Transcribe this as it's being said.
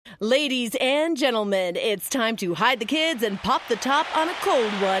Ladies and gentlemen, it's time to hide the kids and pop the top on a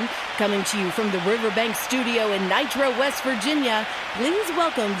cold one. Coming to you from the Riverbank studio in Nitro, West Virginia, please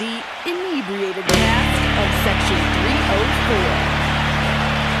welcome the inebriated cast of Section 304.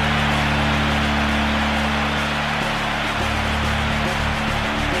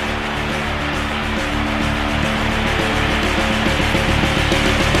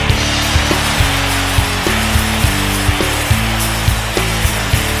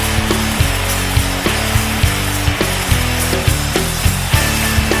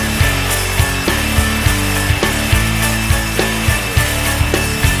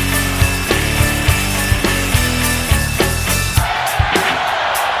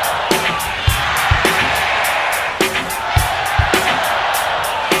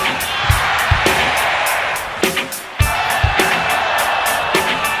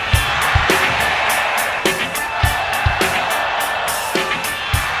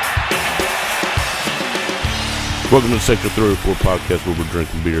 Welcome to the Sector 304 podcast where we're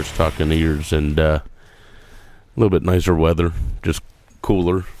drinking beers, talking ears, and a little bit nicer weather, just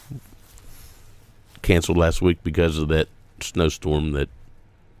cooler. Canceled last week because of that snowstorm that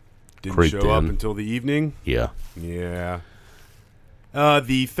didn't show up until the evening. Yeah. The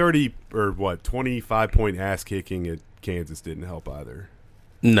 25-point ass kicking at Kansas didn't help either.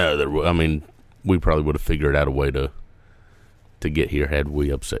 No, we probably would have figured out a way to get here had we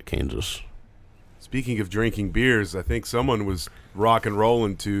upset Kansas. Speaking of drinking beers, I think someone was rock and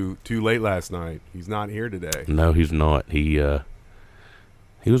rolling too late last night. He's not here today. No, he's not. He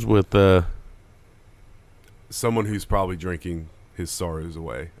was with someone who's probably drinking his sorrows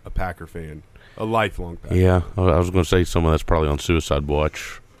away, a Packer fan, a lifelong Packer. Yeah, I was going to say someone that's probably on suicide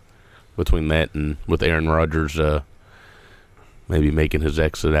watch between that and with Aaron Rodgers maybe making his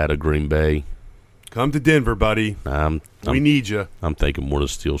exit out of Green Bay. Come to Denver, buddy. We need you. I'm thinking more to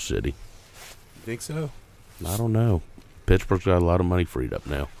Steel City. Think so? I don't know. Pittsburgh's got a lot of money freed up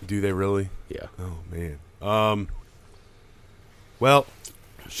now. Do they really? Yeah. Oh, man. Well,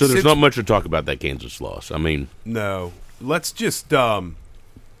 so there's not much to talk about that Kansas loss. No. Let's just the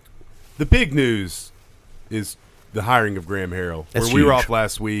big news is the hiring of Graham Harrell. That's where we were huge. off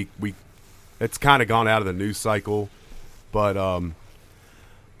last week. It's kind of gone out of the news cycle, but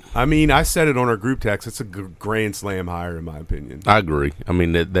I said it on our group text. It's a grand slam hire, in my opinion. I agree.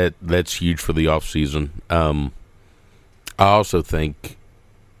 That's huge for the offseason. I also think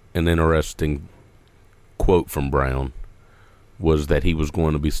an interesting quote from Brown was that he was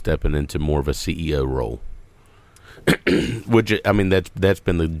going to be stepping into more of a CEO role. Which, that's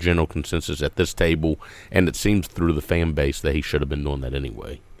been the general consensus at this table, and it seems through the fan base that he should have been doing that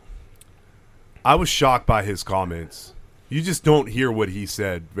anyway. I was shocked by his comments. You just don't hear what he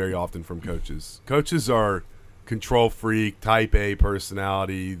said very often from coaches. Coaches are control freak, type A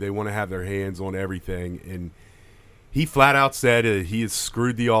personality. They want to have their hands on everything. And he flat out said that he has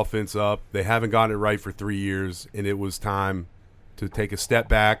screwed the offense up. They haven't gotten it right for 3 years, and it was time to take a step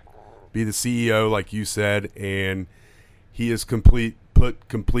back, be the CEO, like you said, and he has put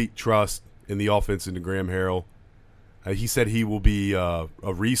complete trust in the offense into Graham Harrell. He said he will be a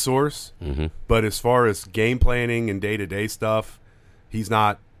resource, but as far as game planning and day-to-day stuff, he's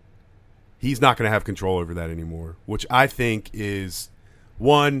not going to have control over that anymore, which I think is,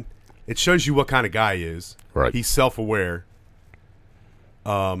 one, it shows you what kind of guy he is. Right. He's self-aware.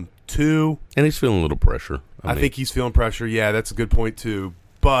 Two, and he's feeling a little pressure. I think he's feeling pressure. Yeah, that's a good point too.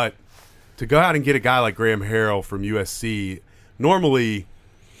 But to go out and get a guy like Graham Harrell from USC, normally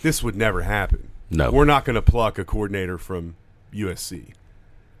this would never happen. No. We're not going to pluck a coordinator from USC.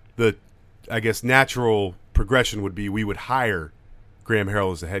 The, I guess, natural progression would be we would hire Graham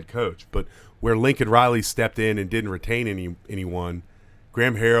Harrell as a head coach. But where Lincoln Riley stepped in and didn't retain anyone,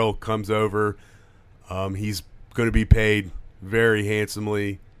 Graham Harrell comes over. He's going to be paid very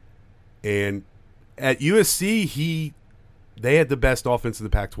handsomely. And at USC, they had the best offense in the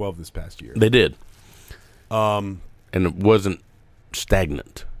Pac-12 this past year. They did. And it wasn't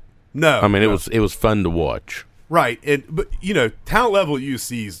stagnant. No, it was fun to watch. Right, but talent level at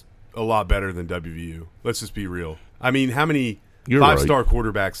USC is a lot better than WVU. Let's just be real. How many five-star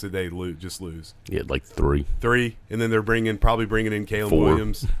quarterbacks did they just lose? Yeah, like three, and then they're probably bringing in Caleb 4.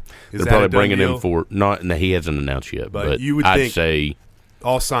 Williams. They're probably bringing in 4. No, he hasn't announced yet, but you would I'd say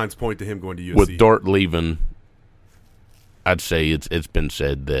all signs point to him going to USC. With Dart leaving, I'd say it's been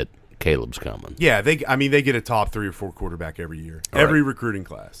said that Caleb's coming. Yeah, they get a top 3 or 4 quarterback every year, every recruiting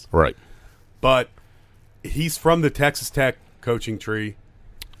class. Right. But he's from the Texas Tech coaching tree.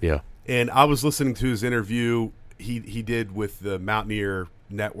 Yeah. And I was listening to his interview he did with the Mountaineer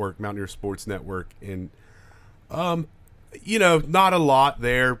Network, Mountaineer Sports Network, and not a lot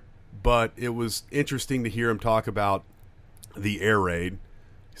there, but it was interesting to hear him talk about the air raid.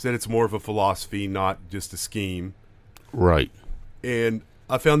 He said it's more of a philosophy, not just a scheme. Right. And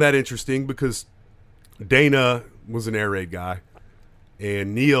I found that interesting because Dana was an air raid guy,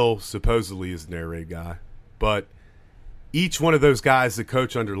 and Neil supposedly is an air raid guy. But each one of those guys that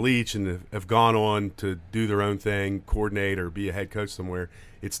coach under Leach and have gone on to do their own thing, coordinate or be a head coach somewhere,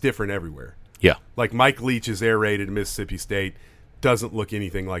 it's different everywhere. Yeah. Like Mike Leach's air raid at Mississippi State doesn't look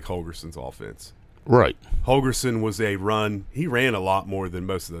anything like Holgerson's offense. Right. Holgerson was a run. He ran a lot more than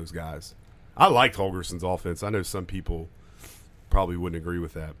most of those guys. I liked Holgerson's offense. I know some people probably wouldn't agree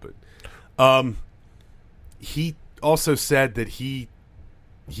with that, but he also said that he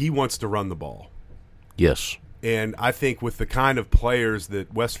wants to run the ball. Yes. And I think with the kind of players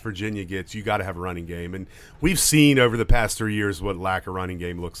that West Virginia gets, you got to have a running game. And we've seen over the past 3 years what lack of running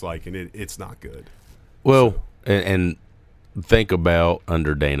game looks like, and it's not good. Well, and think about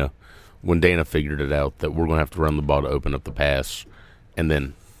under Dana, when Dana figured it out that we're going to have to run the ball to open up the pass, and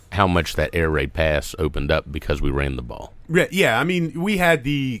then how much that air raid pass opened up because we ran the ball. Yeah, I mean, we had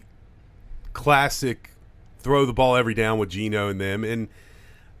the classic throw the ball every down with Geno and them, and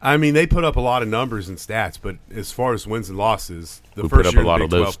I mean, they put up a lot of numbers and stats, but as far as wins and losses, we put up a lot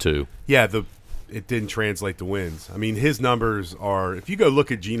of those too. Yeah, it didn't translate to wins. I mean, his numbers are, if you go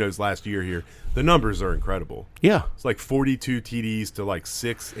look at Geno's last year here, the numbers are incredible. Yeah. It's like 42 TDs to like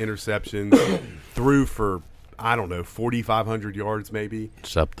 6 interceptions, threw for, I don't know, 4,500 yards maybe.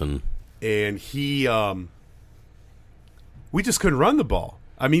 Something. And we just couldn't run the ball.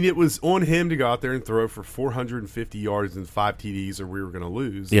 I mean, it was on him to go out there and throw for 450 yards and 5 TDs or we were going to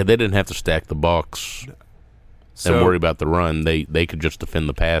lose. Yeah, they didn't have to stack the box and worry about the run. They could just defend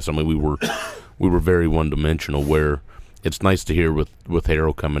the pass. I mean, we were very one-dimensional, where it's nice to hear with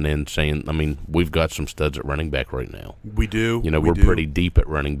Harrell coming in saying, I mean, we've got some studs at running back right now. We do. We're pretty deep at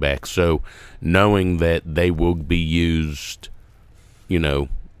running back. So knowing that they will be used, in a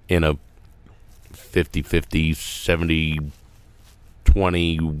 50-50,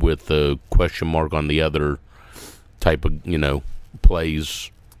 70-20 with a question mark on the other type of,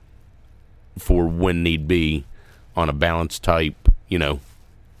 plays for when need be on a balance type,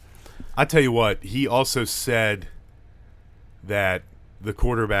 I tell you what, he also said that the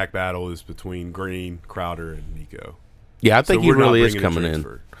quarterback battle is between Green, Crowder, and Nico. Yeah, I think he really is coming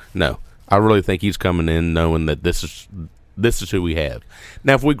in. No, I really think he's coming in knowing that this is who we have.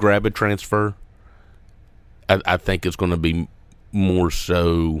 Now, if we grab a transfer, I think it's going to be more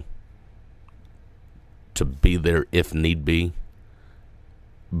so to be there if need be.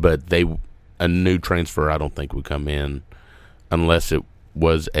 But a new transfer, I don't think would come in unless it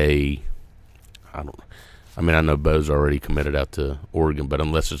was I know Bo's already committed out to Oregon, but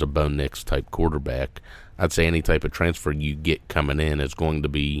unless it's a Bo Nix type quarterback, I'd say any type of transfer you get coming in is going to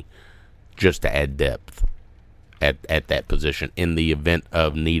be just to add depth at that position in the event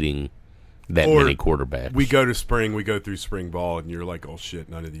of needing that many quarterbacks. We go through spring ball, and you're like, oh, shit,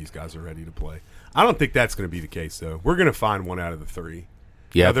 none of these guys are ready to play. I don't think that's going to be the case, though. We're going to find one out of the 3.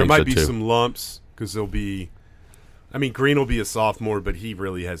 Yeah, there might be some lumps because there'll be – I mean, Green will be a sophomore, but he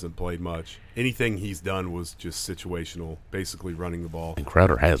really hasn't played much. Anything he's done was just situational, basically running the ball. And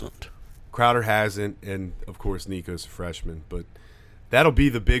Crowder hasn't. And, of course, Nico's a freshman. But that'll be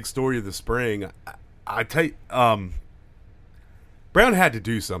the big story of the spring. I tell you, Brown had to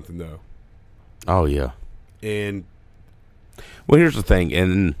do something, though. Oh, yeah. And well, here's the thing.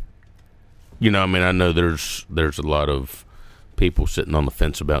 And, I know there's a lot of people sitting on the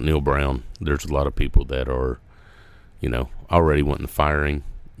fence about Neil Brown. There's a lot of people that are, already wanting to fire him,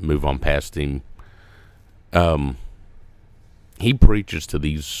 move on past him. He preaches to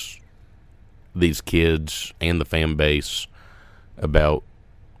these kids and the fan base about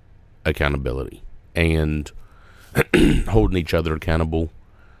accountability and holding each other accountable.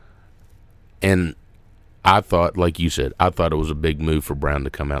 And I thought, like you said, it was a big move for Brown to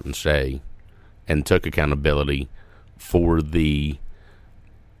come out and say and took accountability for the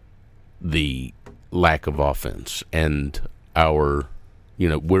lack of offense and our,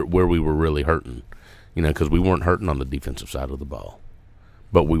 where we were really hurting, because we weren't hurting on the defensive side of the ball,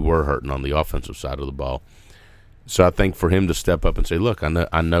 but we were hurting on the offensive side of the ball. So I think for him to step up and say, look,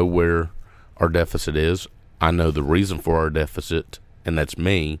 I know where our deficit is. I know the reason for our deficit, and that's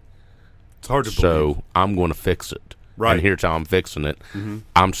me. It's hard to believe. So I'm going to fix it. Right. And here's how I'm fixing it. Mm-hmm.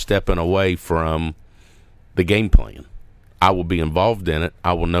 I'm stepping away from the game plan. I will be involved in it.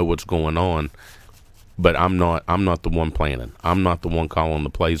 I will know what's going on. But I'm not the one planning. I'm not the one calling the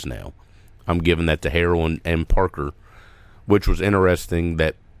plays now. I'm giving that to Harrell and Parker, which was interesting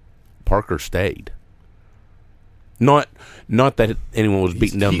that Parker stayed. Not that anyone was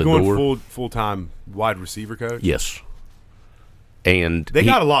beating down the door. Going full-time wide receiver coach? Yes. And they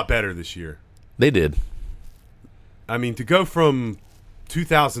got a lot better this year. They did. I mean, to go from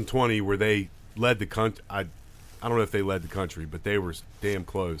 2020 where they led the country, I don't know if they led the country, but they were damn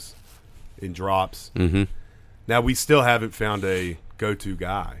close in drops. Mm-hmm. Now, we still haven't found a go-to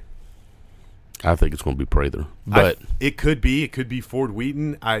guy. I think it's going to be Prather. But it could be Ford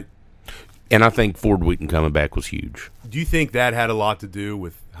Wheaton. And I think Ford Wheaton coming back was huge. Do you think that had a lot to do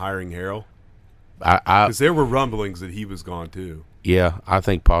with hiring Harrell? Because there were rumblings that he was gone too. Yeah, I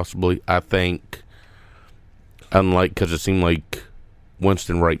think possibly. I think, because it seemed like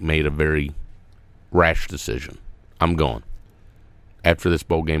Winston Wright made a very rash decision. I'm gone. After this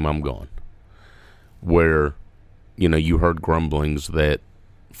bowl game, I'm gone. Where, you heard grumblings that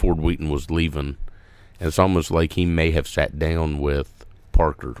Ford Wheaton was leaving. And it's almost like he may have sat down with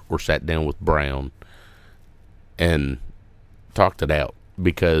Parker or sat down with Brown and talked it out.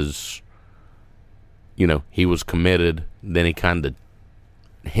 Because, he was committed. Then he kind of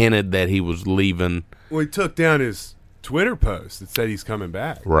hinted that he was leaving. Well, he took down his Twitter post that said he's coming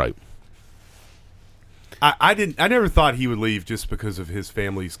back. Right. I never thought he would leave just because of his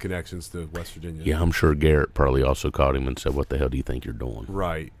family's connections to West Virginia. Yeah, I'm sure Garrett probably also caught him and said, "What the hell do you think you're doing?"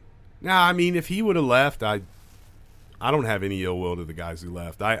 Right. Now, I mean, if he would have left, I don't have any ill will to the guys who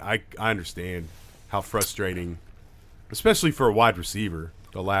left. I understand how frustrating, especially for a wide receiver,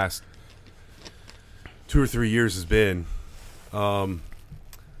 the last 2 or 3 years has been.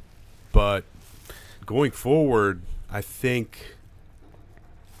 But going forward, I think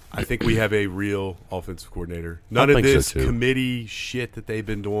we have a real offensive coordinator. None of this committee shit that they've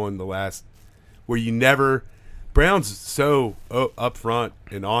been doing the last, where you never. Brown's so upfront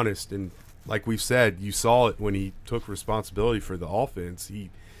and honest, and like we've said, you saw it when he took responsibility for the offense.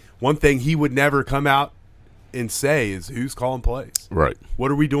 One thing he would never come out and say is, "Who's calling plays? Right? What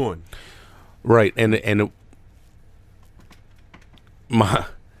are we doing?" Right, and my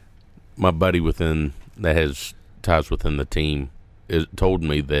buddy that has ties within the team told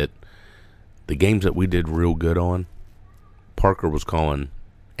me that the games that we did real good on, Parker was calling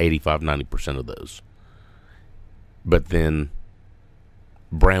 85-90% of those. But then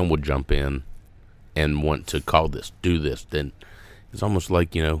Brown would jump in and want to call this, do this. Then it's almost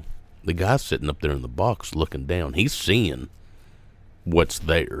like, the guy's sitting up there in the box looking down. He's seeing what's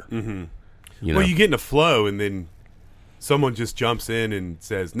there. Mm-hmm. Well, you get in a flow, and then someone just jumps in and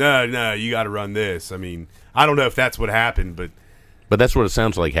says, no, you got to run this. I mean, I don't know if that's what happened, but that's what it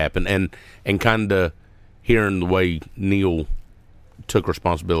sounds like happened. And kind of hearing the way Neil took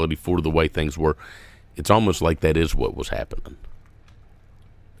responsibility for the way things were, it's almost like that is what was happening.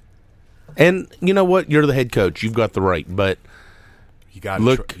 And you know what? You're the head coach. You've got the right. But you got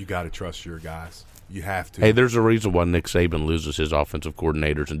to trust your guys. You have to. Hey, there's a reason why Nick Saban loses his offensive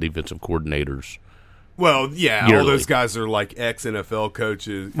coordinators and defensive coordinators. Well, yeah, yearly. All those guys are like ex-NFL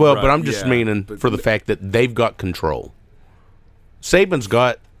coaches. Well, right, but I'm just meaning for the fact that they've got control. Saban's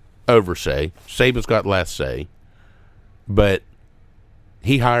got oversight. Saban's got last say. But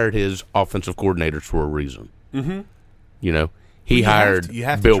he hired his offensive coordinators for a reason. Mm-hmm. He hired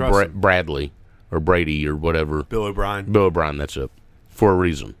Bill Bradley or Brady or whatever. Bill O'Brien. Bill O'Brien, that's it. For a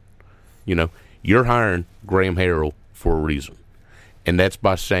reason. You're hiring Graham Harrell for a reason. And that's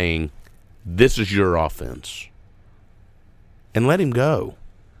by saying, this is your offense. And let him go.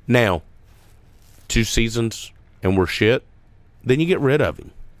 Now, 2 seasons and we're shit, then you get rid of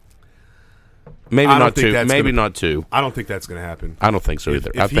him. Maybe not 2. Maybe not 2. I don't think that's going to happen. I don't think so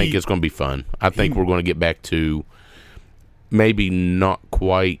either. I think it's going to be fun. I think we're going to get back to maybe not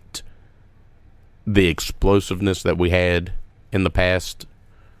quite the explosiveness that we had in the past,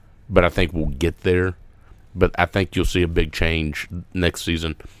 but I think we'll get there. But I think you'll see a big change next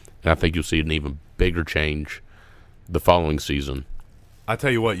season, and I think you'll see an even bigger change the following season. I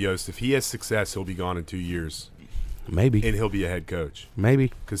tell you what, Yost, if he has success, he'll be gone in 2 years. Maybe. And he'll be a head coach.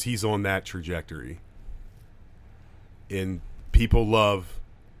 Maybe. Because he's on that trajectory. And people love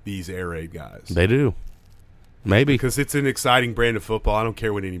these air raid guys. They do. Maybe. Because it's an exciting brand of football. I don't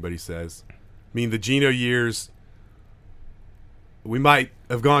care what anybody says. I mean, the Geno years, we might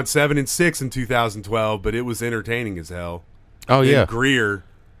have gone 7-6 in 2012, but it was entertaining as hell. Oh, yeah. Greer.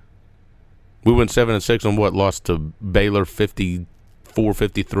 We went 7-6 on what? Lost to Baylor 54,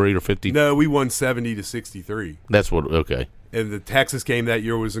 53, or 50? No, we won 70-63. That's what, okay. And the Texas game that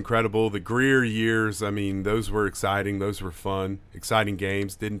year was incredible. The Greer years, I mean, those were exciting. Those were fun, exciting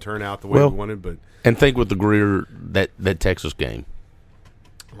games. Didn't turn out the way we wanted, but and think with the Greer that Texas game.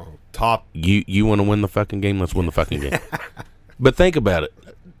 Top. You want to win the fucking game? Let's win the fucking game. But think about it.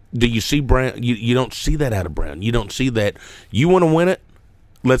 do you see Brown? You don't see that out of Brown. You don't see that. You want to win it?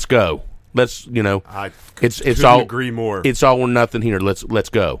 Let's go. Let's it's all agree more. It's all or nothing here. Let's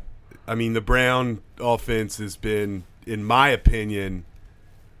go. I mean, the Brown offense has been, in my opinion,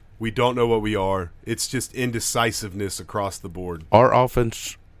 we don't know what we are. It's just indecisiveness across the board. Our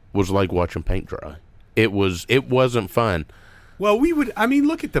offense was like watching paint dry. It wasn't fun. Well,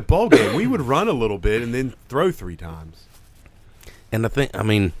 look at the bowl game. We would run a little bit and then throw 3 times. And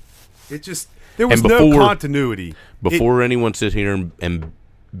there was no continuity. Before anyone sits here and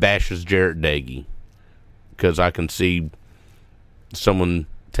bashes Jarret Doege, because I can see someone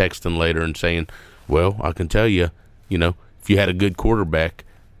texting later and saying, well, I can tell you, if you had a good quarterback,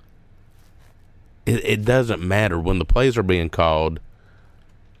 it doesn't matter when the plays are being called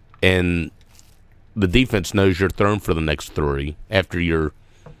and the defense knows you're thrown for the next 3 after you're.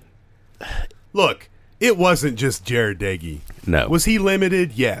 Look, it wasn't just Jarret Doege. No. Was he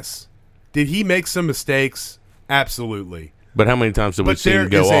limited? Yes. Did he make some mistakes? Absolutely. But how many times have we seen him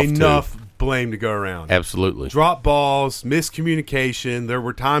go off? But there is enough blame to go around. Absolutely. Drop balls, miscommunication. There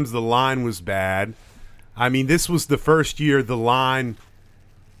were times the line was bad. I mean, this was the first year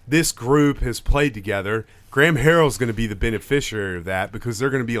this group has played together. Graham Harrell's going to be the beneficiary of that because they're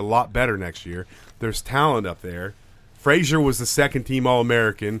going to be a lot better next year. There's talent up there. Frazier was the second-team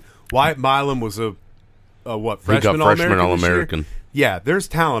All-American. Wyatt Milam was a freshman All-American? Yeah, there's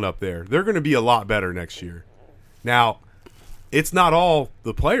talent up there. They're going to be a lot better next year. Now, it's not all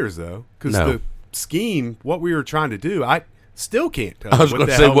the players, though, because the scheme, what we were trying to do, I still can't tell you what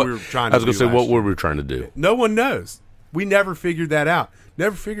the hell we were trying to do. I was going to say, what were we trying to do? No one knows. We never figured that out.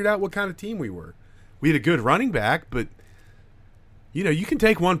 Never figured out what kind of team we were. We had a good running back, but, you can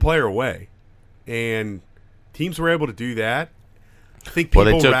take one player away. And teams were able to do that. I think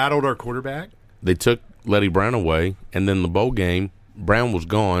people rattled our quarterback. They took Letty Brown away, and then the bowl game, Brown was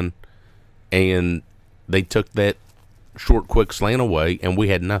gone, and they took that short, quick slant away, and we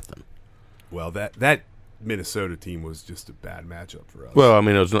had nothing. Well, that Minnesota team was just a bad matchup for us. Well, I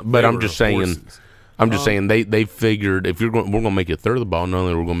mean, it was not, but I'm just saying. I'm just saying they figured if we're going to make you throw the ball, not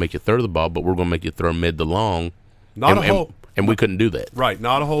only we're going to make you throw the ball, but we're going to make you throw mid to long. And we couldn't do that. Right,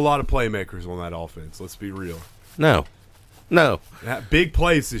 not a whole lot of playmakers on that offense. Let's be real. No. Big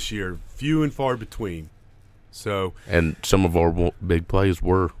plays this year, few and far between. And some of our big plays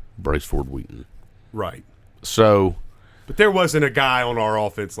were Bryce Ford Wheaton. Right. But there wasn't a guy on our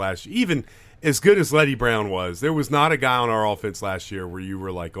offense last year. Even as good as Letty Brown was, there was not a guy on our offense last year where you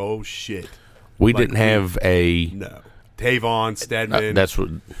were like, oh, shit. We didn't have Tavon, Stedman. That's what.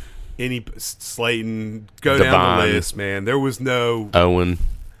 Any Slayton, go down the list, man. There was no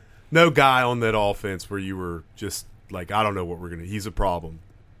guy on that offense where you were just like, I don't know what we're gonna. He's a problem.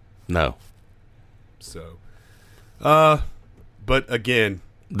 No. So, but again,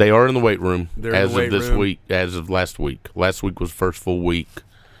 they are in the weight room as of this room. week. As of last week. Last week was the first full week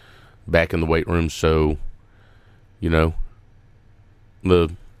back in the weight room. So, let's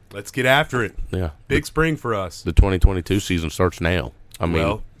get after it. Yeah, big spring for us. The 2022 season starts now.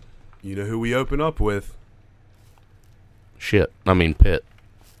 Well, you know who we open up with? Pitt.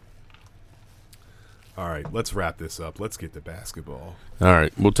 All right, let's wrap this up. Let's get to basketball. All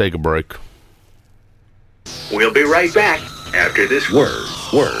right, we'll take a break. We'll be right back after this word.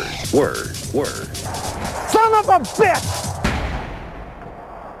 Son of a bitch!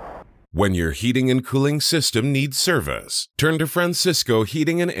 When your heating and cooling system needs service, turn to Francisco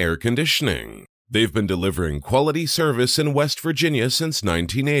Heating and Air Conditioning. They've been delivering quality service in West Virginia since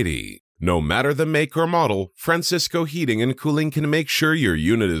 1980. No matter the make or model, Francisco Heating and Cooling can make sure your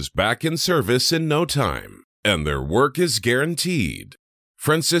unit is back in service in no time. And their work is guaranteed.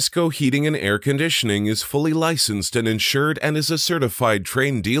 Francisco Heating and Air Conditioning is fully licensed and insured and is a certified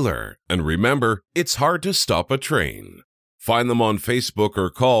Trane dealer. And remember, it's hard to stop a Trane. Find them on Facebook or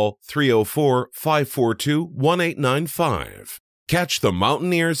call 304-542-1895. Catch the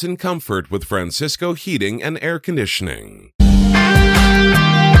Mountaineers in comfort with Francisco Heating and Air Conditioning.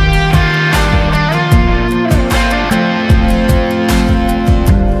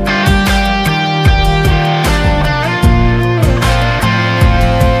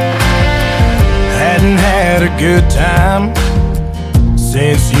 Hadn't had a good time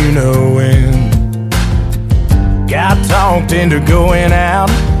since you know when. Got talked into going out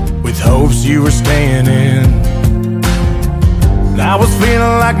with hopes you were staying in. I was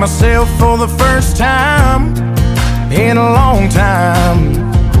feeling like myself for the first time in a long time,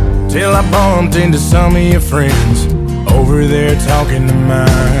 till I bumped into some of your friends over there talking to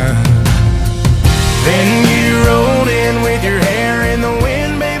mine. Then you rolled in with your hair in the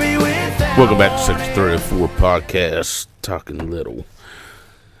wind, baby, with that. Welcome back to Section 304 Podcast, Talking Little.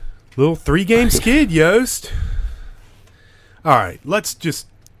 Little 3-game skid, Yost. All right, let's just,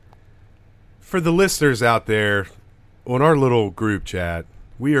 for the listeners out there, on our little group chat,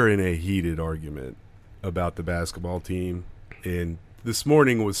 we are in a heated argument about the basketball team, and this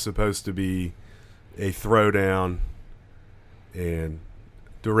morning was supposed to be a throwdown, and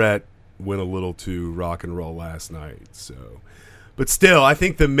Durrett went a little too rock and roll last night. So, but still, I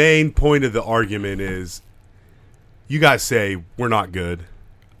think the main point of the argument is you guys say we're not good.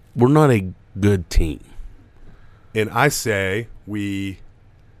 We're not a good team. And I say we're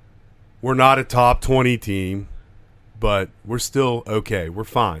not a top 20 team, but we're still okay. We're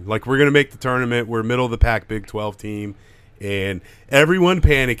fine. Like, we're going to make the tournament. We're a middle-of-the-pack Big 12 team. And everyone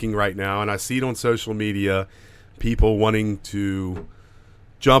panicking right now, and I see it on social media, people wanting to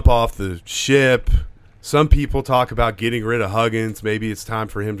jump off the ship. Some people talk about getting rid of Huggins. Maybe it's time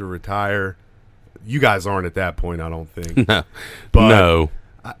for him to retire. You guys aren't at that point, I don't think. No. But no.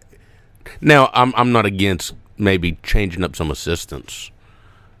 Now, I'm not against maybe changing up some assistants.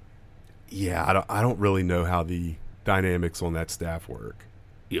 Yeah, I don't really know how the dynamics on that staff work.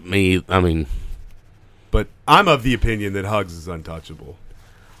 But I'm of the opinion that Huggs is untouchable.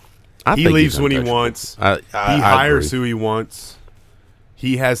 He leaves when he wants. He hires who he wants.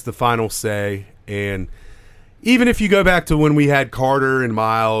 He has the final say. And even if you go back to when we had Carter and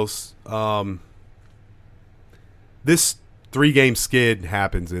Miles, this 3-game skid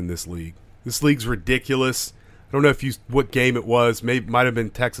happens in this league. This league's ridiculous. I don't know what game it was. Might have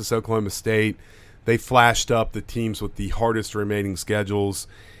been Texas, Oklahoma State. They flashed up the teams with the hardest remaining schedules,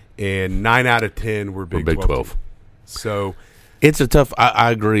 and 9 out of 10 were Big 12. So it's a tough.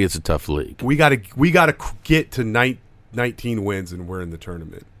 I agree. It's a tough league. We got to get to 19 wins, and we're in the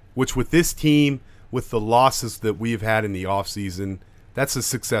tournament. Which, with this team, with the losses that we've had in the offseason, that's a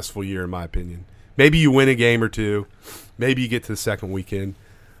successful year in my opinion. Maybe you win a game or two. Maybe you get to the second weekend.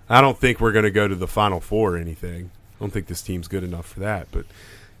 I don't think we're going to go to the Final Four or anything. I don't think this team's good enough for that. But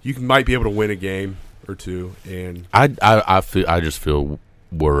you might be able to win a game or two. And I just feel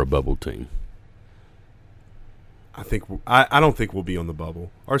we're a bubble team. I don't think we'll be on the bubble.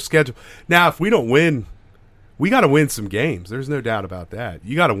 Our schedule now, if we don't win, we got to win some games. There's no doubt about that.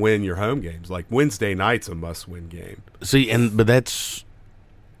 You got to win your home games. Like Wednesday night's a must-win game. See, but that's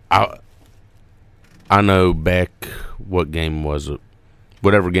I know back. What game was it?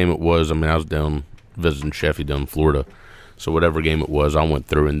 Whatever game it was. I mean, I was down visiting Sheffield down in Florida, so whatever game it was, I went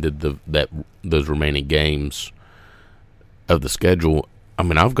through and did those remaining games of the schedule. I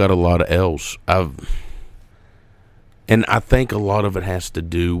mean, I've got a lot of L's. And I think a lot of it has to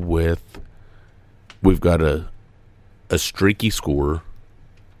do with we've got a streaky scorer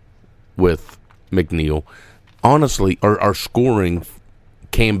with McNeil. Honestly, our scoring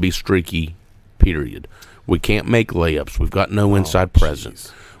can be streaky, period. We can't make layups. We've got no inside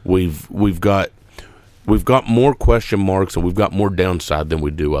presence. We've got more question marks and we've got more downside than we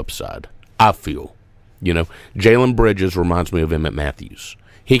do upside. I feel, Jalen Bridges reminds me of Emmett Matthews.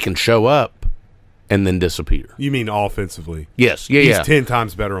 He can show up and then disappear. You mean offensively? Yes. He's 10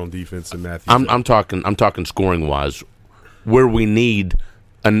 times better on defense than Matthews. I'm talking scoring wise, where we need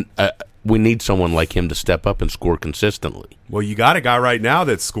someone like him to step up and score consistently. Well, you got a guy right now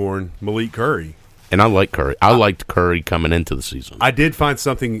that's scoring, Malik Curry. And I like Curry. I liked Curry coming into the season. I did find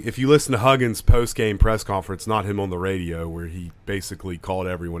something, if you listen to Huggins' post-game press conference, not him on the radio, where he basically called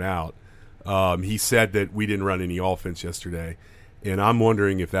everyone out, he said that we didn't run any offense yesterday, and I'm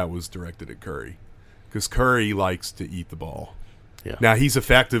wondering if that was directed at Curry, because Curry likes to eat the ball. Yeah. Now, he's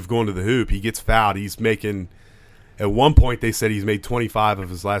effective going to the hoop. He gets fouled. He's making – at one point they said he's made 25 of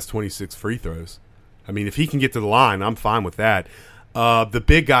his last 26 free throws. I mean, if he can get to the line, I'm fine with that. The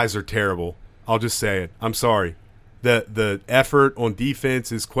big guys are terrible. I'll just say it. I'm sorry. The effort on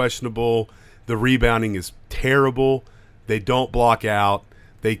defense is questionable. The rebounding is terrible. They don't block out.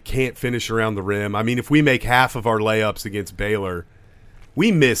 They can't finish around the rim. I mean, if we make half of our layups against Baylor,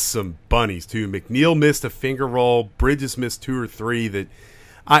 we missed some bunnies too. McNeil missed a finger roll. Bridges missed 2 or 3. That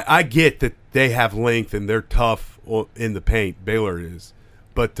I get that they have length and they're tough in the paint. Baylor is.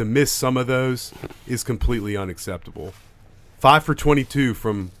 But to miss some of those is completely unacceptable. 5 for 22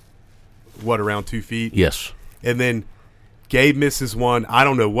 from – around 2 feet? Yes. And then Gabe misses one. I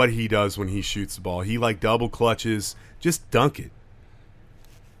don't know what he does when he shoots the ball. He double clutches. Just dunk it.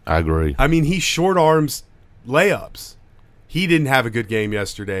 I agree. I mean, he short arms layups. He didn't have a good game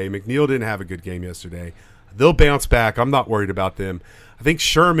yesterday. McNeil didn't have a good game yesterday. They'll bounce back. I'm not worried about them. I think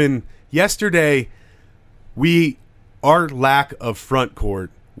Sherman, yesterday, our lack of front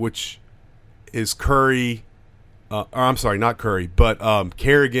court, which is Curry, I'm sorry, not Curry, but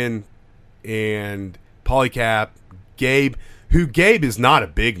Kerrigan, and Polycap, Gabe, who Gabe is not a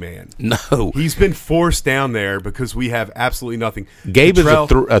big man. No. He's been forced down there because we have absolutely nothing. Gabe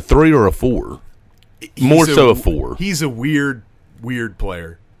Latrell, is a 3 or a 4. More so a 4. He's a weird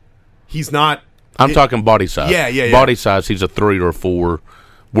player. He's not. I'm talking body size. Yeah. Body size, he's a 3 or a 4.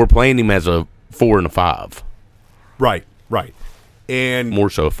 We're playing him as a 4 and a 5. Right. And More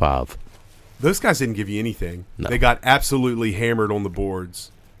so a 5. those guys didn't give you anything. No. They got absolutely hammered on the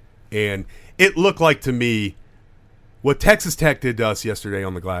boards. And it looked like to me what Texas Tech did to us yesterday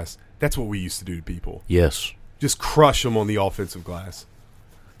on the glass, that's what we used to do to people. Yes. Just crush them on the offensive glass.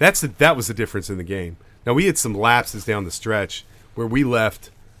 That was the difference in the game. Now, we had some lapses down the stretch where we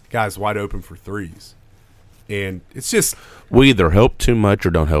left guys wide open for threes. And it's just... We either help too much or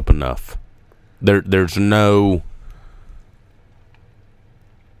don't help enough. There's no...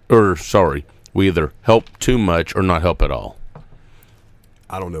 we either help too much or not help at all.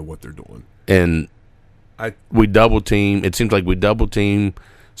 I don't know what they're doing. And we double team. It seems like we double team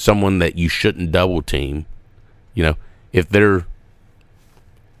someone that you shouldn't double team. You know, if they're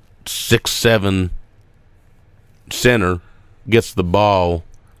 6'7" center gets the ball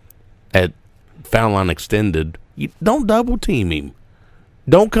at foul line extended, you don't double team him.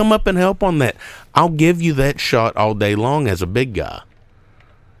 Don't come up and help on that. I'll give you that shot all day long as a big guy.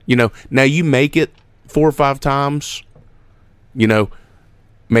 You know, now you make it 4 or 5 times, you know,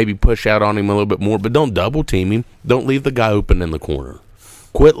 maybe push out on him a little bit more, but don't double team him. Don't leave the guy open in the corner.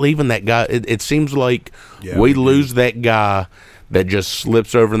 Quit leaving that guy. It seems like we lose that guy that just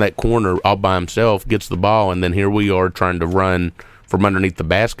slips over in that corner all by himself, gets the ball, and then here we are trying to run from underneath the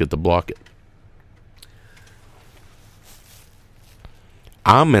basket to block it.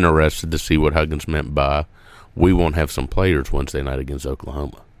 I'm interested to see what Huggins meant by we won't have some players Wednesday night against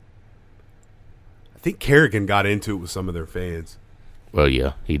Oklahoma. I think Kerrigan got into it with some of their fans. Well,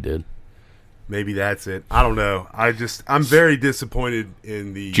 yeah, he did. Maybe that's it. I don't know. I'm very disappointed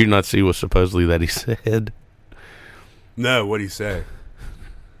in the... Did you not see what supposedly that he said? No, what'd he say?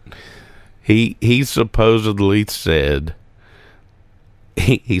 He supposedly said...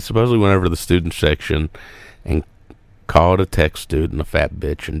 He supposedly went over to the student section and called a tech student a fat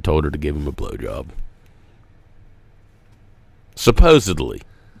bitch and told her to give him a blowjob. Supposedly.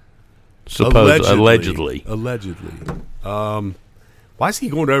 Allegedly. Why is he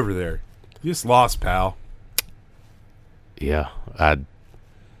going over there? You just lost, pal. Yeah, I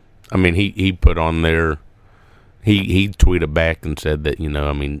mean, he put on there. He tweeted back and said that, you know,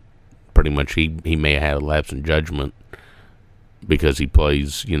 I mean, pretty much he may have had a lapse in judgment because he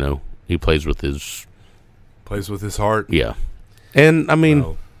plays, you know, he plays with his heart. Yeah, and I mean,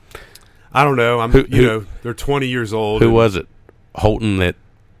 well, I don't know. They're 20 years old. Who was it? Holton that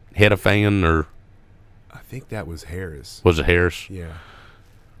hit a fan, or I think that was Harris. Was it Harris? Yeah.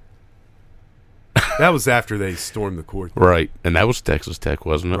 That was after they stormed the court. Right, and that was Texas Tech,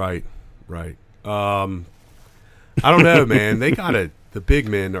 wasn't it? Right. I don't know, man. The big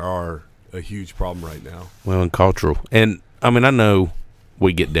men are a huge problem right now. Well, and cultural. And, I mean, I know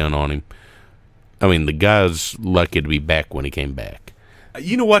we get down on him. I mean, the guy's lucky to be back when he came back.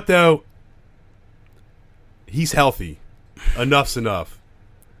 You know what, though? He's healthy. Enough's enough.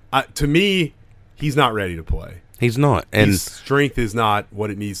 To me, he's not ready to play. He's not, and his strength is not what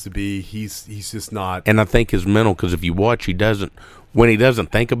it needs to be. He's just not. And I think his mental, because if you watch, when he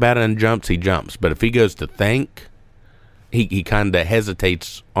doesn't think about it and jumps, he jumps. But if he goes to think, he kind of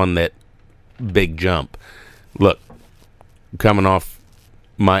hesitates on that big jump. Look, coming off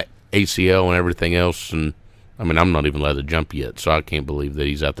my ACL and everything else, and I mean, I'm not even allowed to jump yet, so I can't believe that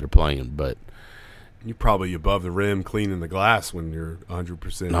he's out there playing. But you're probably above the rim, cleaning the glass when you're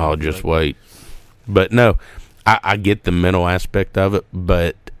 100%. Oh, just wait. But no. I get the mental aspect of it,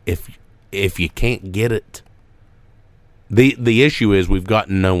 but if you can't get it, the issue is we've got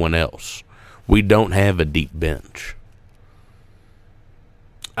no one else. We don't have a deep bench.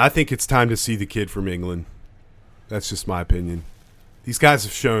 I think it's time to see the kid from England. That's just my opinion. These guys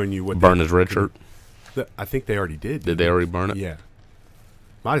have shown you what burn his red shirt. I think they already did. Did they already burn it? Yeah.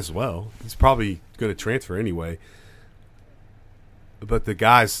 Might as well. He's probably going to transfer anyway. But the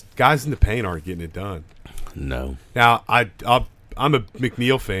guys in the paint aren't getting it done. No. Now, I'm a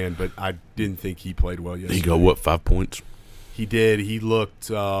McNeil fan, but I didn't think he played well yesterday. He got, 5 points? He did. He looked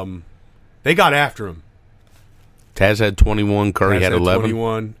they got after him. Taz had 21. Curry had 11.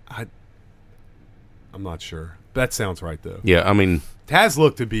 21. I'm not sure. That sounds right, though. Yeah, I mean. Taz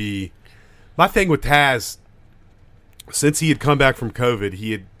looked to be – my thing with Taz, since he had come back from COVID,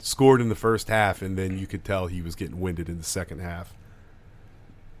 he had scored in the first half, and then you could tell he was getting winded in the second half.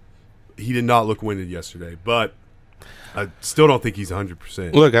 He did not look winded yesterday, but I still don't think he's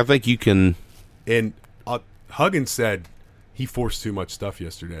 100%. Look, I think you can. And Huggins said he forced too much stuff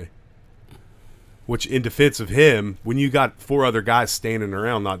yesterday. Which, in defense of him, when you got 4 other guys standing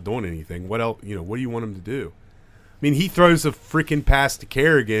around not doing anything, what else? What do you want him to do? I mean, he throws a freaking pass to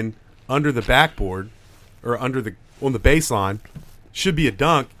Kerrigan under the backboard or on the baseline. Should be a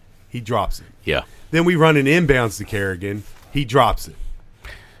dunk. He drops it. Yeah. Then we run an inbounds to Kerrigan. He drops it.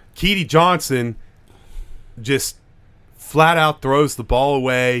 Keedy Johnson just flat out throws the ball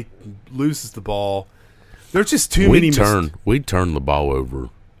away, loses the ball. There's just too many. We turn the ball over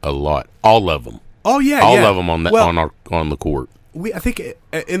a lot. All of them. Oh yeah, all of them on the court. I think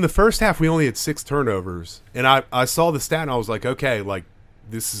in the first half we only had 6 turnovers, and I saw the stat and I was like, okay, like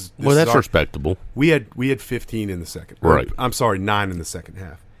this is that's respectable. We had 15 in the second. Right. I'm sorry, 9 in the second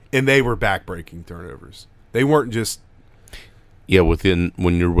half, and they were backbreaking turnovers. They weren't just. Yeah,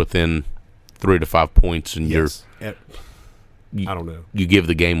 when you're within 3 to 5 points and I don't know. You give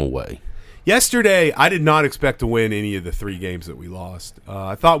the game away. Yesterday, I did not expect to win any of the 3 games that we lost.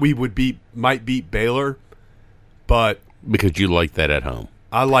 I thought we might beat Baylor, but because you like that at home.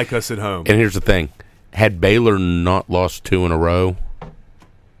 I like us at home. And here's the thing: had Baylor not lost 2 in a row,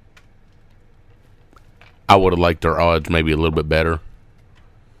 I would have liked our odds maybe a little bit better.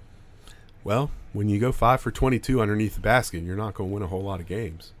 Well, when you go 5 for 22 underneath the basket, you're not going to win a whole lot of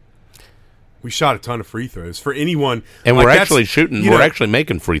games. We shot a ton of free throws for anyone, and we're actually shooting. We're actually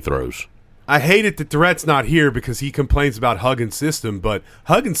making free throws. I hate it that Durrett's not here because he complains about Huggins' system, but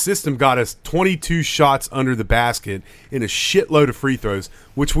Huggins' system got us 22 shots under the basket in a shitload of free throws,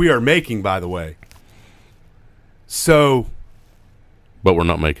 which we are making, by the way. So, but we're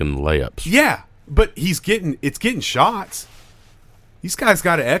not making the layups. Yeah, but it's getting shots. These guys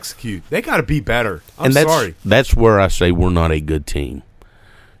got to execute. They got to be better. Sorry. That's where I say we're not a good team.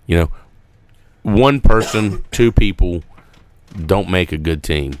 One person, 2 people don't make a good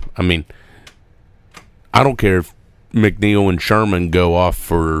team. I mean, I don't care if McNeil and Sherman go off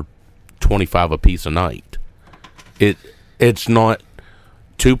for 25 apiece a night. It's not.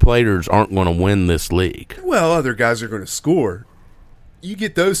 2 players aren't going to win this league. Well, other guys are going to score. You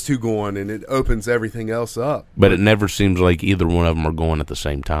get those 2 going, and it opens everything else up. But it never seems like either one of them are going at the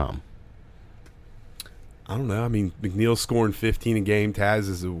same time. I don't know. I mean, McNeil's scoring 15 a game. Taz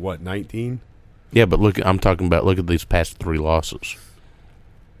is 19? Yeah, but look at these past 3 losses.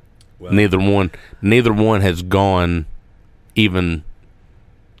 Well, neither one has gone even.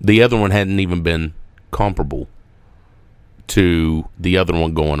 The other one hadn't even been comparable to the other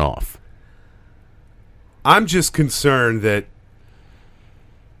one going off. I'm just concerned that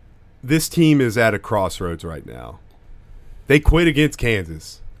this team is at a crossroads right now. They quit against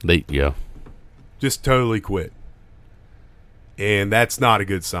Kansas. Just totally quit. And that's not a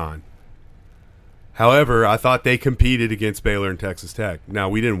good sign. However, I thought they competed against Baylor and Texas Tech. Now,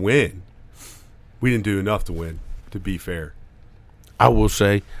 we didn't win. We didn't do enough to win, to be fair. I will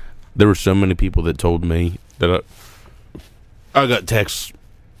say there were so many people that told me that I got texts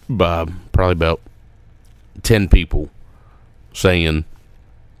by probably about 10 people saying,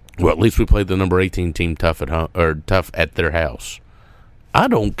 well, at least we played the number 18 team tough at home or tough at their house. I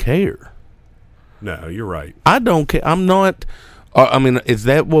don't care. No, you're right. I don't care. I'm not. I mean, is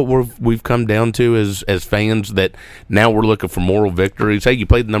that what we've come down to as fans? That now we're looking for moral victories. Hey, you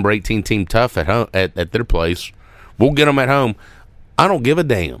played the number 18 team tough at home at their place. We'll get them at home. I don't give a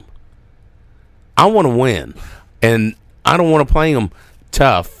damn. I want to win, and I don't want to play them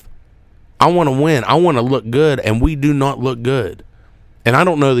tough. I want to win. I want to look good, and we do not look good. And I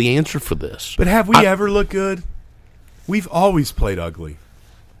don't know the answer for this. But have we ever looked good? We've always played ugly.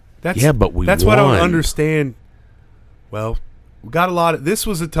 But we That's won. what I don't understand. Well, we got a lot of. This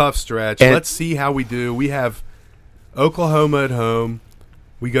was a tough stretch. Let's see how we do. We have Oklahoma at home.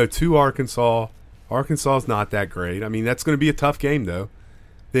 We go to Arkansas. Arkansas is not that great. I mean, that's going to be a tough game, though.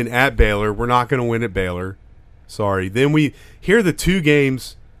 Then at Baylor. We're not going to win at Baylor. Sorry. Then here are the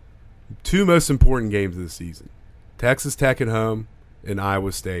 2 most important games of the season. Texas Tech at home and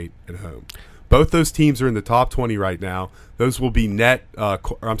Iowa State at home. Both those teams are in the top 20 right now. Those will be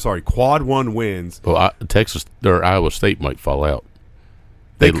quad 1 wins. Well, Texas or Iowa State might fall out.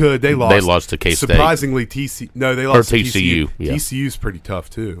 They could. They lost. They lost to K-State. Surprisingly, TCU. No, they lost to TCU. Yeah. TCU's pretty tough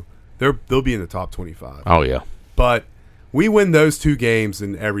too. They'll be in the top 25. Oh yeah. But we win those 2 games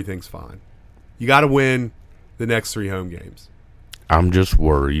and everything's fine. You got to win the next 3 home games. I'm just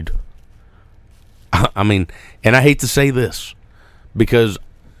worried. I mean, and I hate to say this because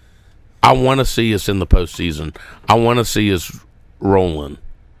I want to see us in the postseason. I want to see us rolling.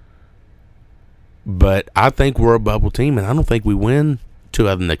 But I think we're a bubble team, and I don't think we win 2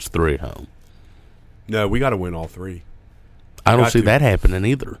 out of the next 3 at home. No, we got to win all 3. I don't see that happening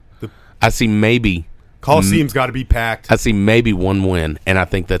either. I see maybe Coliseum's got to be packed. I see maybe one win, and I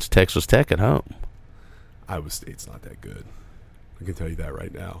think that's Texas Tech at home. Iowa State's not that good. I can tell you that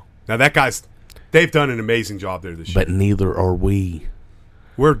right now. Now, they've done an amazing job there this year. But neither are we.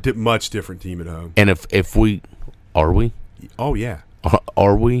 We're a much different team at home. And if we – are we? Oh, yeah.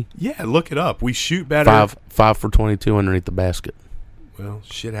 Are we? Yeah, look it up. We shoot better. 5 for 22 underneath the basket. Well,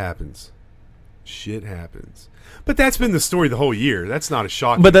 shit happens. Shit happens. But that's been the story the whole year. That's not a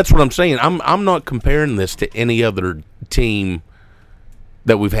shock. But that's what I'm saying. I'm not comparing this to any other team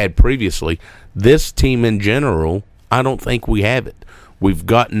that we've had previously. This team in general, I don't think we have it. We've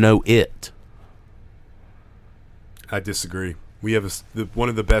got no it. I disagree. We have one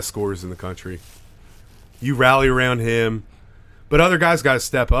of the best scorers in the country. You rally around him, but other guys got to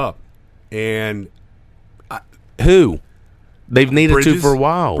step up. And who? They've needed Bridges, to for a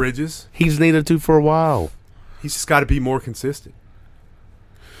while. Bridges. He's needed to for a while. He's just got to be more consistent.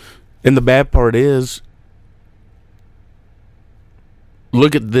 And the bad part is,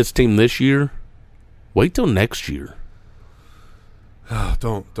 look at this team this year. Wait till next year. Oh,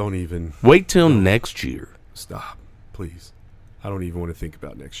 don't even. Wait till next year. Stop, please. I don't even want to think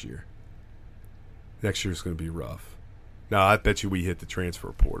about next year. Next year's going to be rough. Now, I bet you we hit the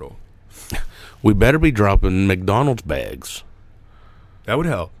transfer portal. We better be dropping McDonald's bags. That would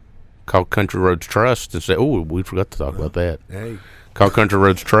help. Call Country Roads Trust and say, "Oh, we forgot to talk about that." Hey, call Country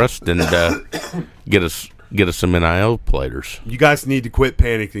Roads Trust and get us some NIL players. You guys need to quit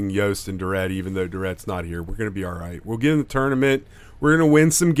panicking, Yost and Durrett. Even though Durrett's not here, we're going to be all right. We'll get in the tournament. We're going to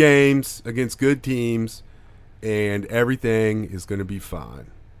win some games against good teams, and everything is going to be fine.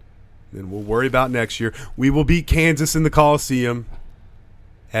 Then we'll worry about next year. We will beat Kansas in the Coliseum,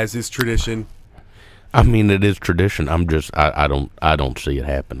 as is tradition. I mean, it is tradition. I don't see it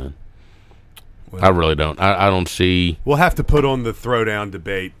happening. Well, I really don't. I don't see. We'll have to put on the throwdown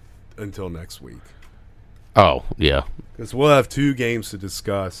debate until next week. Oh, yeah. Because we'll have 2 games to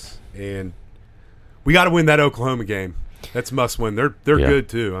discuss, and we got to win that Oklahoma game. That's must win. They're good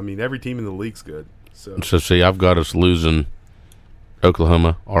too. I mean, every team in the league's good. So see, I've got us losing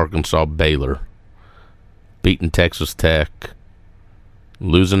Oklahoma, Arkansas, Baylor, beating Texas Tech,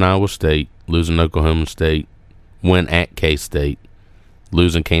 losing Iowa State, losing Oklahoma State, win at K-State,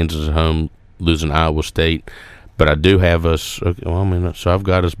 losing Kansas at home, losing Iowa State. But I do have us. Okay, well, I mean, so I've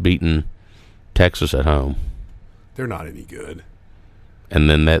got us beating Texas at home. They're not any good. And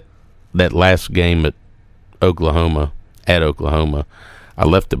then that last game at Oklahoma, I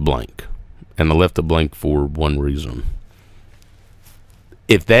left it blank. And I left it blank for one reason.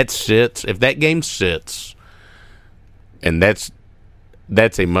 If that game sits, and that's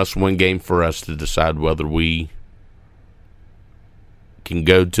a must-win game for us to decide whether we can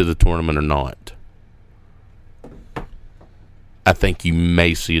go to the tournament or not. I think you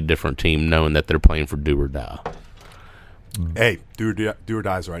may see a different team knowing that they're playing for do or die. Hey, do or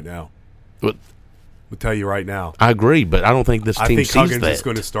dies right now. But I'll tell you right now. I agree, but I don't think this team sees that. I think Huggins is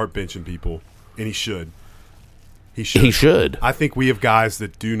going to start benching people, and he should. He should. I think we have guys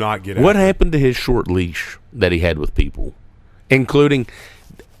that do not get out. What happened to his short leash that he had with people, including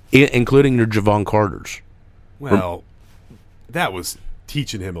your Javon Carters? Well, that was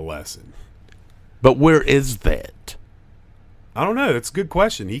teaching him a lesson. But where is that? I don't know. That's a good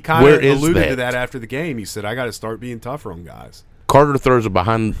question. He kind of alluded to that after the game. He said, I got to start being tougher on guys. Carter throws a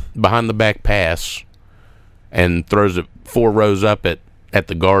behind the back pass and throws it 4 rows up at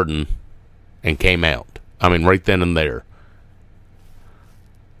the Garden and came out. I mean, right then and there.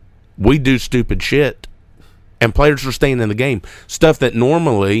 We do stupid shit, and players are staying in the game. Stuff that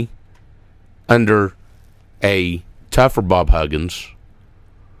normally, under a tougher Bob Huggins,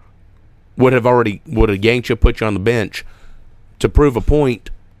 would have yanked you, put you on the bench to prove a point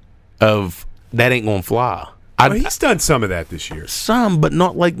of that ain't going to fly. He's done some of that this year. Some, but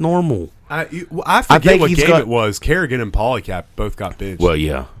not like normal. I forget what game it was. Kerrigan and Polycap both got benched. Well,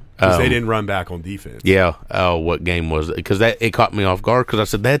 yeah. Because they didn't run back on defense. Yeah. Oh, what game was it? Because it caught me off guard because I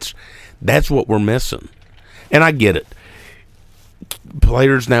said, that's what we're missing. And I get it.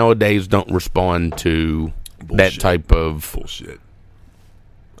 Players nowadays don't respond to that type of... Bullshit.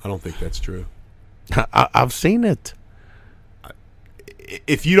 I don't think that's true. I've seen it.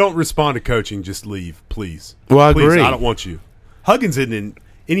 If you don't respond to coaching, just leave, please. Well, I please, agree. I don't want you. Huggins isn't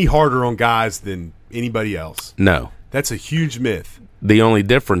any harder on guys than anybody else. No. That's a huge myth. The only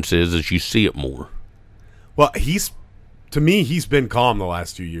difference is you see it more. Well, to me, he's been calm the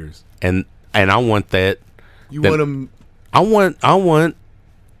last 2 years. And I want that. Want him... I want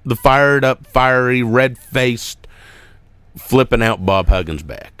the fired up, fiery, red-faced, flipping out Bob Huggins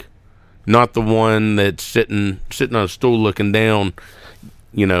back. Not the one that's sitting on a stool looking down,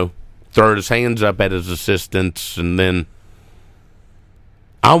 throwing his hands up at his assistants, and then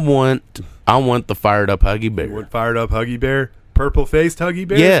I want the fired up Huggy Bear. You want fired up Huggy Bear? Purple faced Huggy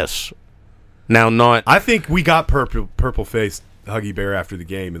Bear? Yes. Now, not. I think we got purple faced Huggy Bear after the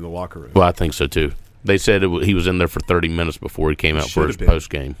game in the locker room. Well, I think so too. They said he was in there for 30 minutes before he came out for his post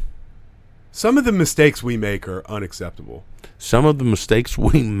game. Some of the mistakes we make are unacceptable. Some of the mistakes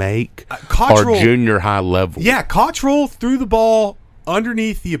we make Cottrell, are junior high level. Yeah, Cottrell threw the ball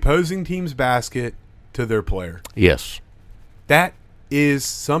underneath the opposing team's basket to their player. Yes. That is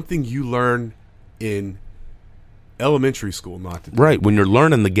something you learn in elementary school not to do. Right, when you're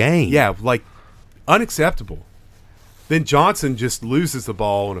learning the game. Yeah, like unacceptable. Then Johnson just loses the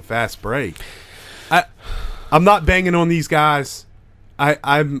ball on a fast break. I'm not banging on these guys.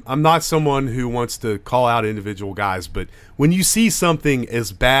 I'm not someone who wants to call out individual guys, but when you see something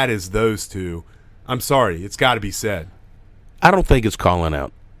as bad as those two, I'm sorry, it's got to be said. I don't think it's calling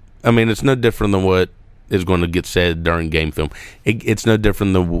out. I mean, it's no different than what is going to get said during game film. It's no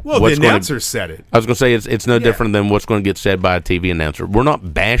different than what's the announcer said it. I was going to say it's no different than what's going to get said by a TV announcer. We're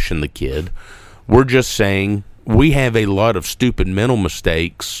not bashing the kid. We're just saying we have a lot of stupid mental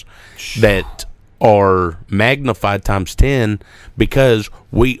mistakes that are magnified times 10 because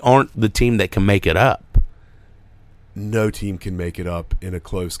we aren't the team that can make it up. No team can make it up in a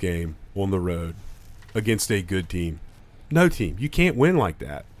close game on the road against a good team. No team. You can't win like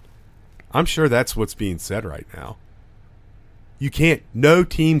that. I'm sure that's what's being said right now. You can't. No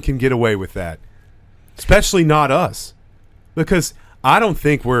team can get away with that, especially not us, because I don't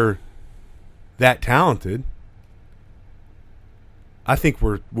think we're that talented. I think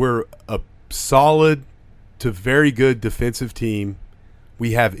we're a solid to very good defensive team.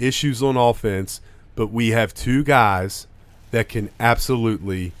 We have issues on offense, but we have two guys that can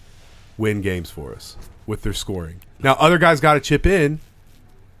absolutely win games for us with their scoring. Now, other guys got to chip in,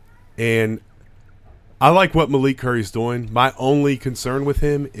 and I like what Malik Curry's doing. My only concern with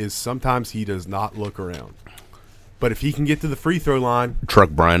him is sometimes he does not look around. But if he can get to the free throw line,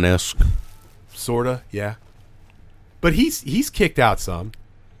 Truck Bryan-esque. Sorta, yeah. But he's kicked out some.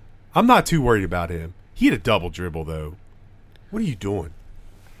 I'm not too worried about him. He had a double dribble, though. What are you doing?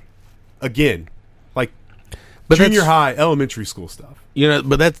 Again, like junior high, elementary school stuff. You know,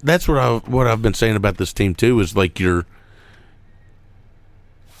 but that's what I've been saying about this team too. Is like I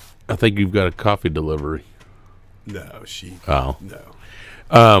think you've got a coffee delivery. No, Oh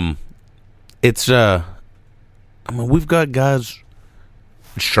no. It's I mean, we've got guys,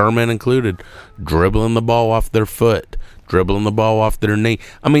 Sherman included, dribbling the ball off their foot, dribbling the ball off their knee.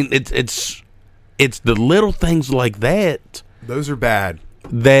 I mean, it's the little things like that. Those are bad.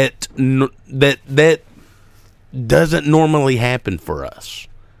 That doesn't normally happen for us.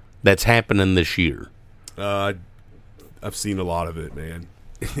 That's happening this year. I've seen a lot of it, man.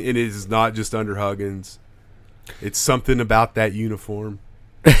 It is not just under Huggins. It's something about that uniform.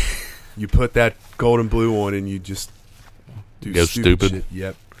 You put that gold and blue on, and you just do stupid shit.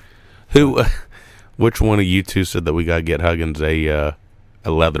 Yep. Which one of you two said that we gotta get Huggins a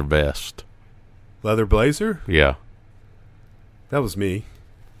leather vest? Leather blazer? Yeah, that was me.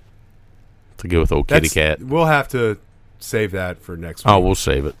 To go with old kitty cat. We'll have to save that for next week. Oh, we'll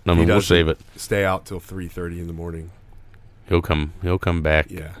save it. I mean, we'll save it. Stay out till 3:30 in the morning. He'll come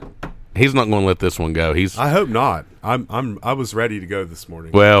back. Yeah. He's not going to let this one go. I hope not. I was ready to go this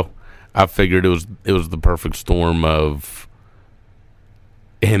morning. Well, I figured it was the perfect storm of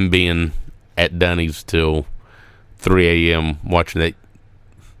him being at Dunny's till 3 a.m. watching that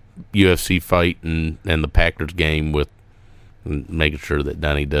UFC fight and the Packers game with making sure that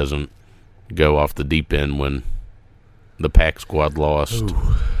Dunny doesn't go off the deep end when the Pack squad lost.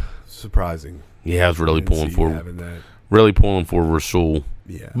 Ooh, surprising. Yeah, I was really pulling for Rasul.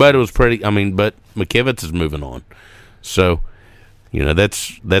 Yeah, but it was pretty. I mean, but McKivitz is moving on, so you know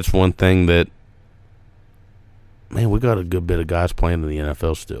that's one thing that, man, we got a good bit of guys playing in the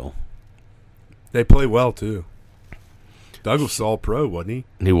NFL still. They play well too. Douglas All Pro, wasn't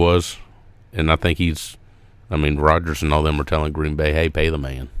he? He was, and I think he's. I mean, Rodgers and all them are telling Green Bay, "Hey, pay the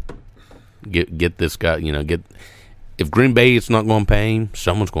man. Get this guy. You know, get. If Green Bay is not going to pay him,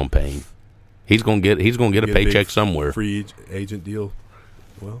 someone's going to pay him. He's going to get a paycheck somewhere. Free agent deal.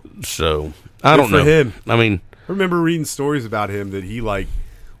 Well, so I don't know. For him, I mean, I remember reading stories about him that he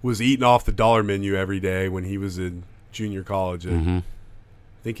was eating off the dollar menu every day when he was in junior college. I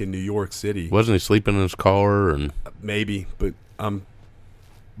think in New York City. Wasn't he sleeping in his car? And maybe, but I'm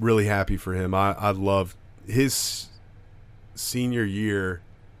really happy for him. I loved his senior year.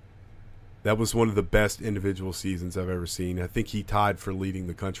 That was one of the best individual seasons I've ever seen. I think he tied for leading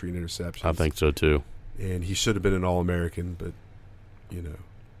the country in interceptions. I think so too. And he should have been an All-American, but you know,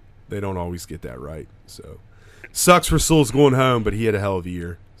 They don't always get that right. So sucks for Souls going home, but he had a hell of a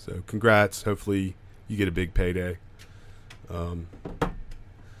year. So congrats. Hopefully you get a big payday. I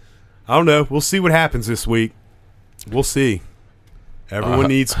don't know. We'll see what happens this week. We'll see. Everyone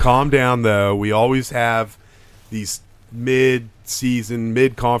needs to calm down, though. We always have these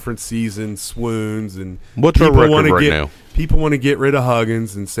mid-conference season swoons, and what's our record right now? People want to get rid of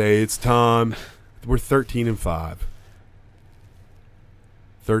Huggins and say it's time. We're 13-5.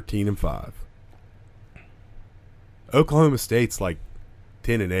 13-5. Oklahoma State's like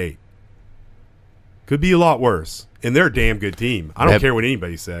 10-8. Could be a lot worse, and they're a damn good team. I don't care what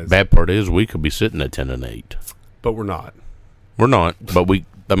anybody says. Bad part is we could be sitting at 10-8, but we're not. We're not. But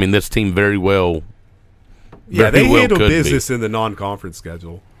this team very well. Yeah, they handle business in the non-conference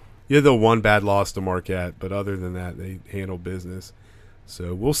schedule. Yeah, the one bad loss to Marquette, but other than that, they handle business.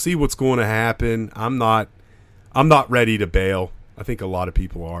 So we'll see what's going to happen. I'm not ready to bail. I think a lot of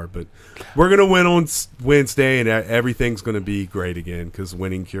people are, but we're going to win on Wednesday, and everything's going to be great again because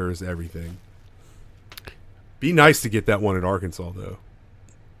winning cures everything. Be nice to get that one at Arkansas, though.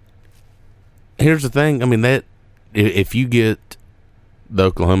 Here's the thing. I mean, that if you get the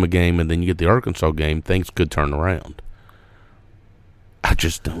Oklahoma game and then you get the Arkansas game, things could turn around. I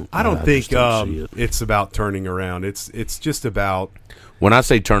just don't. I don't think it's about turning around. It's just about. When I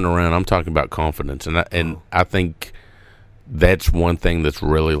say turn around, I'm talking about confidence, and I think that's one thing that's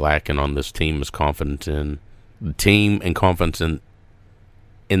really lacking on this team is confidence in the team and confidence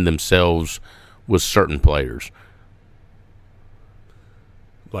in themselves with certain players.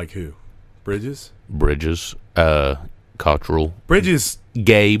 Like who? Bridges, Cottrell. Bridges.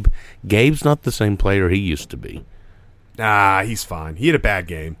 Gabe's not the same player he used to be. Nah, he's fine. He had a bad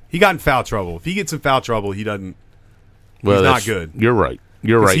game. He got in foul trouble. If he gets in foul trouble, he doesn't. Well, he's not good. You're right.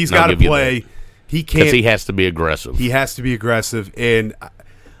 You're right. He's got to play. He can't. Because he has to be aggressive. He has to be aggressive, and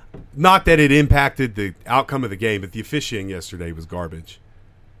not that it impacted the outcome of the game, but the officiating yesterday was garbage,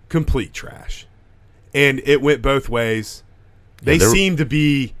 complete trash, and it went both ways. We seem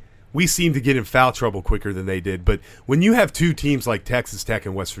to get in foul trouble quicker than they did. But when you have two teams like Texas Tech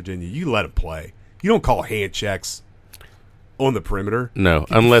and West Virginia, you let them play. You don't call hand checks on the perimeter. No,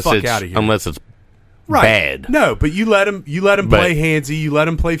 unless it's right. Bad. No, but you let them play handsy. You let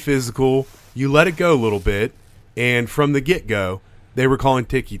them play physical. You let it go a little bit. And from the get-go, they were calling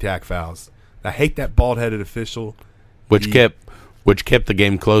ticky-tack fouls. I hate that bald-headed official. Which kept the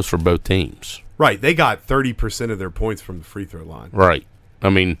game close for both teams. Right. They got 30% of their points from the free throw line. Right. I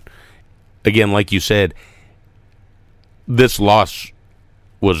mean, again, like you said, this loss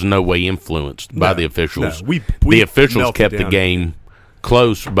was no way influenced by the officials. No, the officials kept the game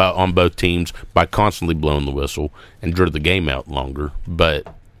close on both teams by constantly blowing the whistle and drew the game out longer.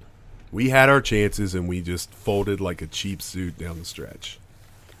 But we had our chances, and we just folded like a cheap suit down the stretch.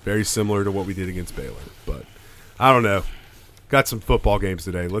 Very similar to what we did against Baylor. But I don't know. Got some football games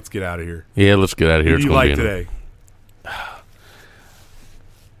today. Let's get out of here. Yeah, let's get out of here. Who do you like today?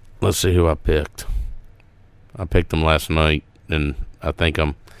 Let's see who I picked. I picked them last night, and I think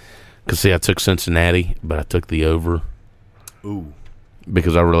I took Cincinnati, but I took the over. Ooh.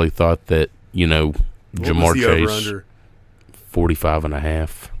 Because I really thought that, Jamar Chase, over-under?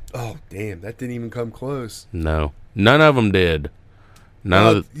 45.5. Oh, damn. That didn't even come close. No. None of them did.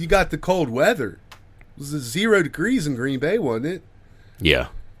 You got the cold weather. It was 0 degrees in Green Bay, wasn't it? Yeah.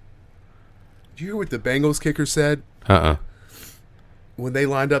 Did you hear what the Bengals kicker said? When they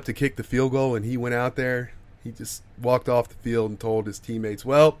lined up to kick the field goal and he went out there, he just walked off the field and told his teammates,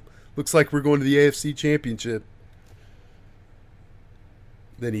 well, looks like we're going to the AFC Championship.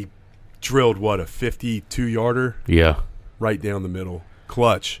 Then he drilled, a 52-yarder? Yeah. Right down the middle.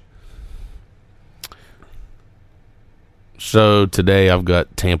 Clutch. So today I've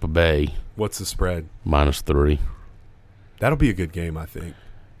got Tampa Bay. What's the spread? -3. That'll be a good game, I think.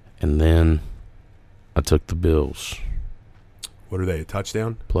 And then I took the Bills. What are they, a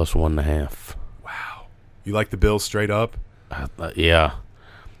touchdown? +1.5. Wow. You like the Bills straight up? Yeah.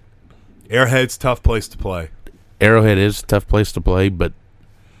 Arrowhead's a tough place to play. Arrowhead is a tough place to play, but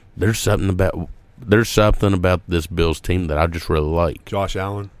there's something about this Bills team that I just really like. Josh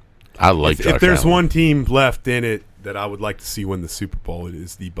Allen? I like Josh Allen. If there's one team left in it that I would like to see win the Super Bowl, it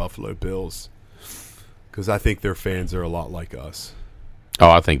is the Buffalo Bills. Because I think their fans are a lot like us. Oh,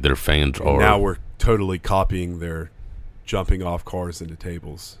 I think their fans are. Now we're totally copying their jumping off cars into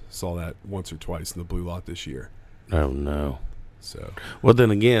tables. Saw that once or twice in the Blue Lot this year. Oh, no. So, well, then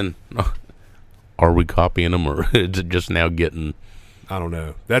again, are we copying them, or is it just now getting... I don't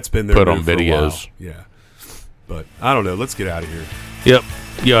know. That's been their put on move for a videos. while. Yeah. But I don't know. Let's get out of here. Yep.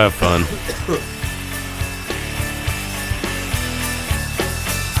 You have fun.